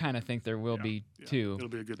 I kind of think there will be Yeah. too. It'll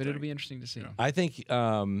be a good but thing. it'll be interesting to see. I think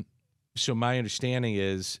so. My understanding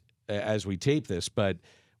is, as we tape this, but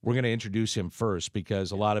we're going to introduce him first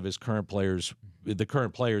because a lot of his current players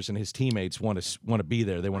and his teammates want to be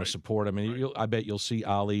there. They want to support him, and I bet you'll see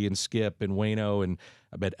Ali and Skip and Waino, and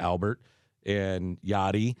I bet Albert and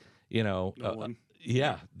Yachty. You know, Nolan.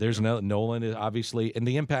 There's another Nolan, obviously, and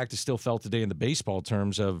the impact is still felt today in the baseball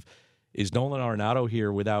terms of, is Nolan Arenado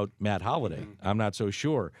here without Matt Holliday? I'm not so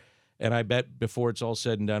sure. And I bet before it's all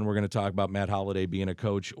said and done, we're going to talk about Matt Holliday being a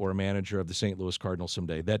coach or a manager of the St. Louis Cardinals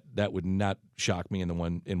someday. That would not shock me in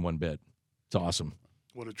one bit. It's awesome.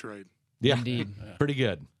 What a trade. Yeah, Indeed. pretty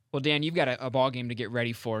good. Well, Dan, you've got a ball game to get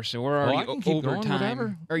ready for, so we're I already can keep over going, time.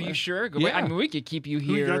 whatever. Are you sure? Yeah. I mean, we could keep you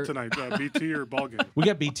Who you here. got tonight? BT or ball game? We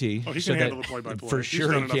got BT. Oh, he so can that- handle the play-by-play. For He's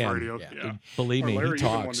sure done he enough can. radio. Yeah. Yeah. Believe Or me, Larry, he you've been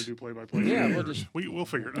wanting talks. to do play-by-play. Yeah, for we'll years. just- we'll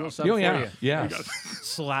figure it We'll out. sub for yeah, you. yeah. We got it.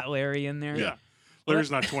 Slot Larry in there. Yeah.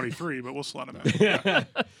 Larry's not 23, but we'll slot him in.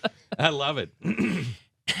 I love it.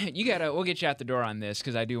 We'll get you out the door on this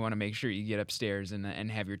because I do want to make sure you get upstairs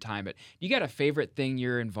and have your time. But you got a favorite thing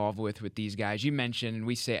you're involved with these guys? You mentioned,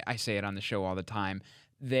 and I say it on the show all the time,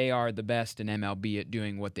 they are the best in MLB at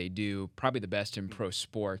doing what they do, probably the best in pro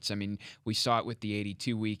sports. I mean, we saw it with the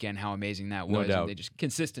 82 weekend, how amazing that was. No doubt. And they just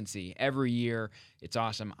consistency every year. It's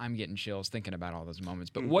awesome. I'm getting chills thinking about all those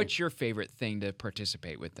moments. But what's your favorite thing to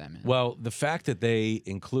participate with them in? Well, the fact that they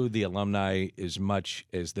include the alumni as much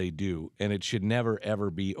as they do, and it should never,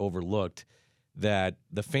 ever be overlooked that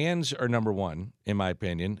the fans are number one, in my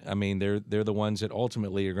opinion. I mean, they're the ones that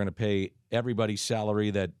ultimately are going to pay everybody's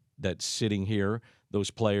salary that's sitting here, those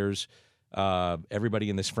players, everybody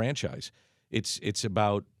in this franchise. It's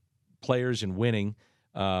about players and winning,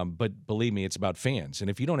 but believe me, it's about fans. And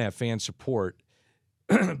if you don't have fan support,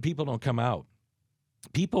 people don't come out.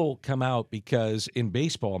 People come out because in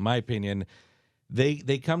baseball, in my opinion,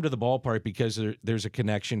 they come to the ballpark because there's a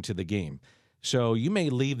connection to the game. So you may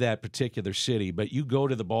leave that particular city, but you go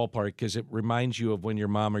to the ballpark because it reminds you of when your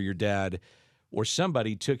mom or your dad or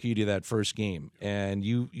somebody took you to that first game and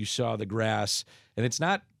you saw the grass. And it's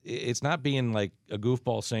not being like a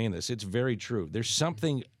goofball saying this. It's very true. There's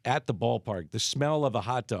something at the ballpark, the smell of a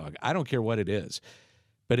hot dog. I don't care what it is,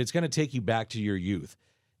 but it's going to take you back to your youth.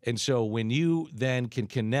 And so when you then can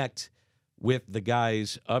connect with the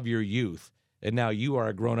guys of your youth, and now you are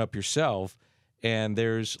a grown-up yourself, and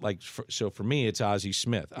there's so for me, it's Ozzie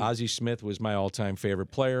Smith. Ozzie Smith was my all-time favorite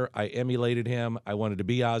player. I emulated him. I wanted to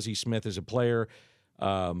be Ozzie Smith as a player,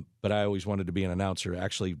 but I always wanted to be an announcer,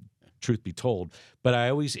 actually, truth be told. But I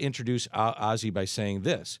always introduce Ozzie by saying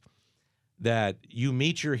this, that you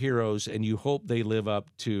meet your heroes and you hope they live up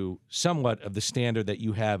to somewhat of the standard that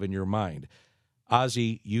you have in your mind.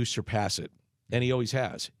 Ozzie, you surpass it, and he always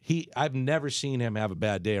has. I've never seen him have a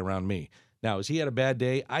bad day around me. Now, has he had a bad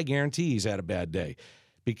day? I guarantee he's had a bad day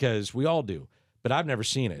because we all do, but I've never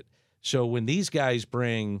seen it. So when these guys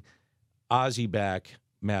bring Ozzie back,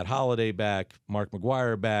 Matt Holliday back, Mark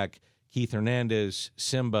McGwire back, Keith Hernandez,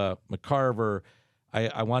 Simba, McCarver,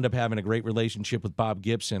 I wound up having a great relationship with Bob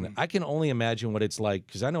Gibson. I can only imagine what it's like,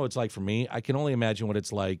 because I know it's like for me. I can only imagine what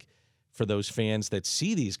it's like for those fans that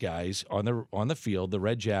see these guys on the field, the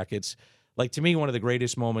Red Jackets. Like, to me, one of the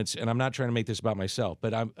greatest moments, and I'm not trying to make this about myself,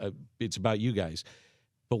 but it's about you guys.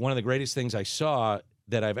 But one of the greatest things I saw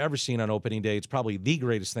that I've ever seen on opening day, it's probably the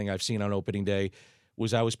greatest thing I've seen on opening day,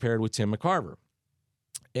 was I was paired with Tim McCarver.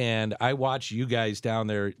 And I watched you guys down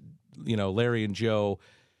there, Larry and Joe,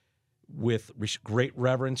 with great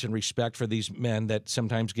reverence and respect for these men that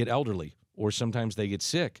sometimes get elderly or sometimes they get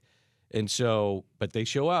sick. And so, but they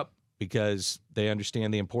show up because they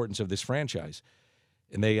understand the importance of this franchise.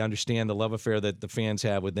 And they understand the love affair that the fans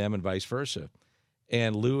have with them and vice versa.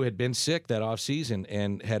 And Lou had been sick that offseason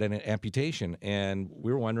and had an amputation. And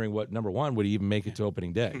we were wondering number one, would he even make it to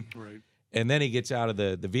opening day? Right. And then he gets out of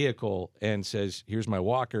the vehicle and says, here's my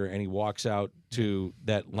walker. And he walks out to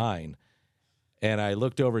that line. And I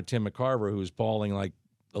looked over at Tim McCarver, who was bawling like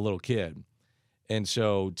a little kid. And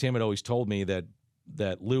so Tim had always told me that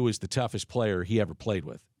Lou is the toughest player he ever played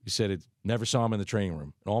with. He said it never saw him in the training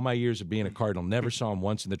room. In all my years of being a Cardinal, never saw him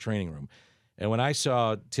once in the training room. And when I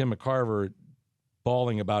saw Tim McCarver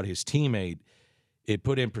bawling about his teammate, it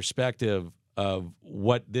put in perspective of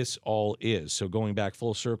what this all is. So going back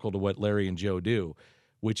full circle to what Larry and Joe do,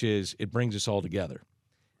 which is it brings us all together.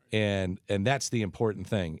 And that's the important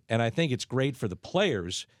thing. And I think it's great for the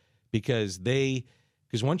players because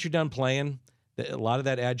once you're done playing, a lot of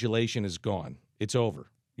that adulation is gone. It's over.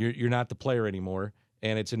 You're not the player anymore.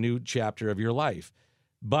 And it's a new chapter of your life.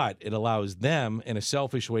 But it allows them, in a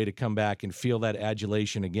selfish way, to come back and feel that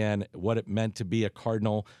adulation again, what it meant to be a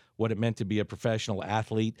Cardinal, what it meant to be a professional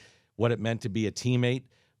athlete, what it meant to be a teammate,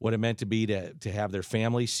 what it meant to be to have their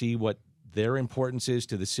family see what their importance is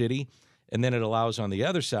to the city. And then it allows, on the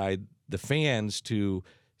other side, the fans to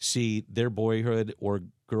see their boyhood or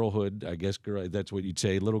girlhood, I guess that's what you'd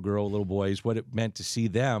say, little girl, little boys, what it meant to see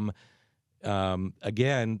them.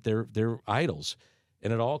 Again, they're idols.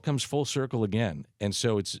 And it all comes full circle again. And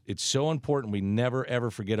so it's so important we never, ever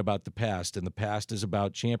forget about the past. And the past is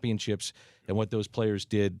about championships and what those players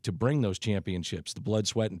did to bring those championships, the blood,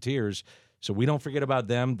 sweat, and tears. So we don't forget about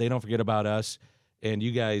them. They don't forget about us. And you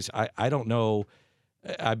guys, I don't know.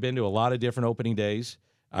 I've been to a lot of different opening days.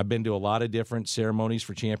 I've been to a lot of different ceremonies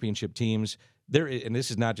for championship teams. and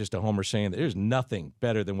this is not just a homer saying, there's nothing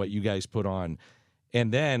better than what you guys put on.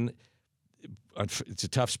 And then it's a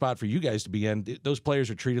tough spot for you guys to be in. Those players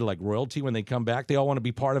are treated like royalty when they come back. They all want to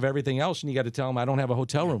be part of everything else, and you got to tell them, I don't have a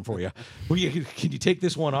hotel room for you. Can you take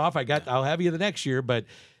this one off? I'll have you the next year, but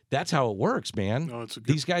that's how it works, man. No, it's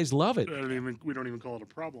These guys love it. We don't even call it a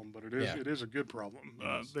problem, but it is. It is a good problem.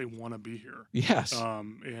 They want to be here. Yes.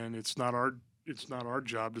 And it's not our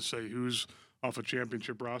job to say who's off a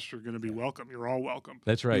championship roster going to be welcome. You're all welcome.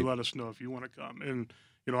 That's right. You let us know if you want to come. And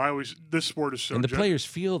this sport is so. And the players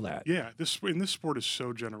feel that. Yeah, this sport is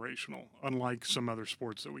so generational. Unlike some other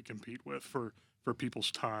sports that we compete with for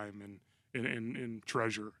people's time and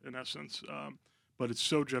treasure, in essence. But it's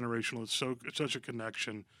so generational. It's such a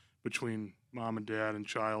connection between mom and dad and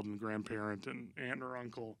child and grandparent and aunt or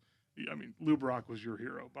uncle. I mean, Lou Brock was your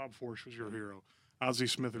hero. Bob Forsch was your hero. Ozzie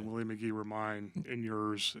Smith and Willie McGee were mine and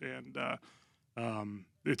yours. And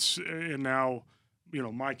and now,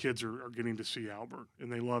 my kids are getting to see Albert,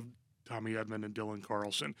 and they love Tommy Edman and Dylan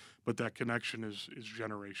Carlson. But that connection is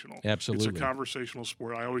generational. Absolutely. It's a conversational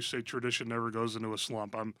sport. I always say tradition never goes into a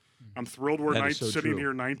slump. I'm thrilled we're sitting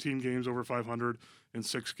here 19 games over 500 and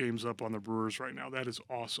 6 games up on the Brewers right now. That is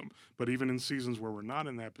awesome. But even in seasons where we're not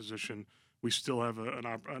in that position, we still have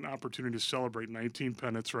an opportunity to celebrate 19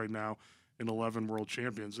 pennants right now and 11 world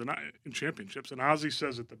champions and championships. And Ozzie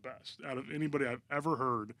says it the best. Out of anybody I've ever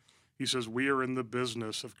heard, he says, we are in the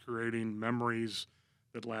business of creating memories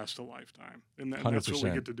that last a lifetime. And that's what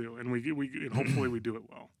we get to do. And and hopefully we do it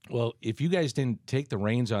well. Well, if you guys didn't take the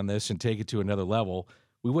reins on this and take it to another level,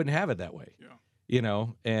 we wouldn't have it that way. Yeah.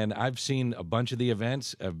 And I've seen a bunch of the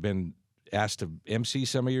events. I've been asked to MC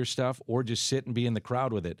some of your stuff or just sit and be in the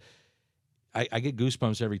crowd with it. I get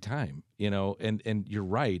goosebumps every time, and you're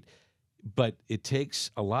right. But it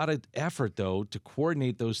takes a lot of effort, though, to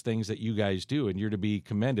coordinate those things that you guys do, and you're to be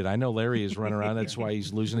commended. I know Larry is running around. That's why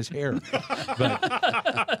he's losing his hair.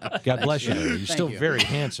 But God bless you, Larry. You're still very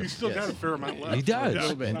handsome. He's still got a fair amount left. He does.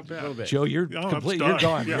 A little bit. Joe, you're complete. You're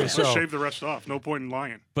gone. Yeah, So, let's shave the rest off. No point in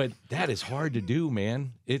lying. but that is hard to do,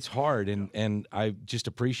 man. It's hard, and I just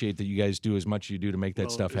appreciate that you guys do as much as you do to make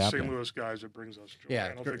that stuff as happen. St. Louis guys, it brings us joy. Yeah,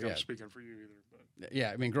 I don't think I'm speaking for you either. But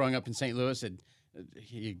Yeah, I mean, growing up in St. Louis,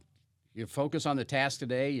 you focus on the task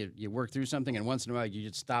today, you work through something, and once in a while you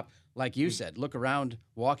just stop, like you said, look around,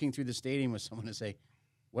 walking through the stadium with someone to say,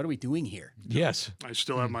 what are we doing here? Yes. I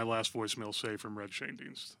still have my last voicemail saved from Red Shane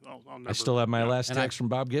Deans. I'll never, I still have my last And text from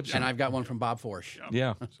Bob Gibson. And I've got one from Bob Forsch.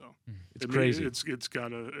 Yeah. So It's crazy. It's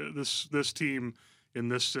got this team in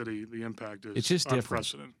this city. The impact is It's just different.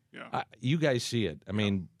 unprecedented. Yeah. You guys see it. I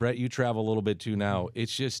mean, Brett, you travel a little bit too now.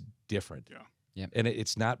 It's just different. Yeah. Yep. And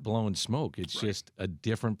it's not blowing smoke. It's just a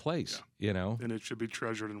different place, And it should be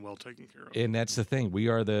treasured and well taken care of. And that's the thing. We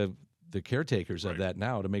are the caretakers of that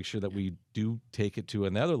now to make sure that we do take it to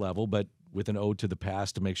another level, but with an ode to the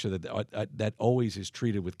past to make sure that that always is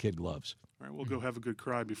treated with kid gloves. All right, we'll go have a good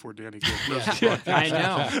cry before Danny gets I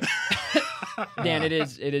know. Dan, it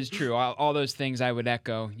is true. All those things I would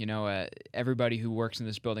echo. Everybody who works in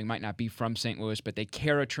this building might not be from St. Louis, but they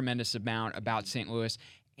care a tremendous amount about St. Louis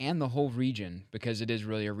and the whole region because it is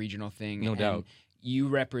really a regional thing. No doubt. You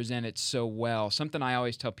represent it so well. Something I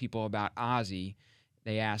always tell people about Ozzie,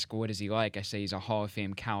 they ask, what is he like? I say he's a Hall of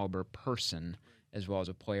Fame caliber person as well as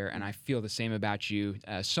a player, and I feel the same about you.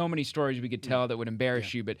 So many stories we could tell that would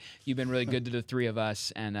embarrass you, but you've been really good to the three of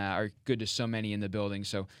us and are good to so many in the building.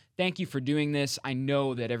 So thank you for doing this. I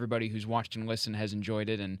know that everybody who's watched and listened has enjoyed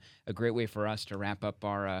it, and a great way for us to wrap up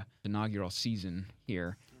our inaugural season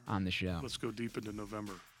here on the show. Let's go deep into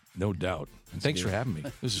November. No doubt. And thanks for having me.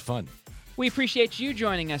 This is fun. We appreciate you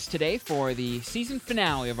joining us today for the season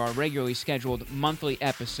finale of our regularly scheduled monthly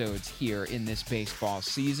episodes here in this baseball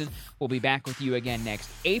season. We'll be back with you again next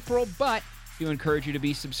April, but do encourage you to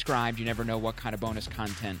be subscribed. You never know what kind of bonus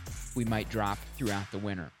content we might drop throughout the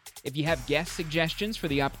winter. If you have guest suggestions for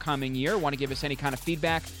the upcoming year, want to give us any kind of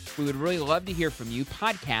feedback, we would really love to hear from you.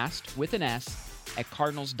 Podcast with an S at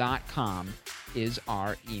cardinals.com is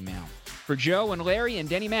our email. For Joe and Larry and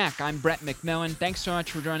Denny Mack, I'm Brett McMillan. Thanks so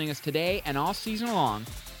much for joining us today and all season long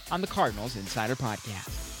on the Cardinals Insider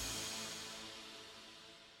Podcast.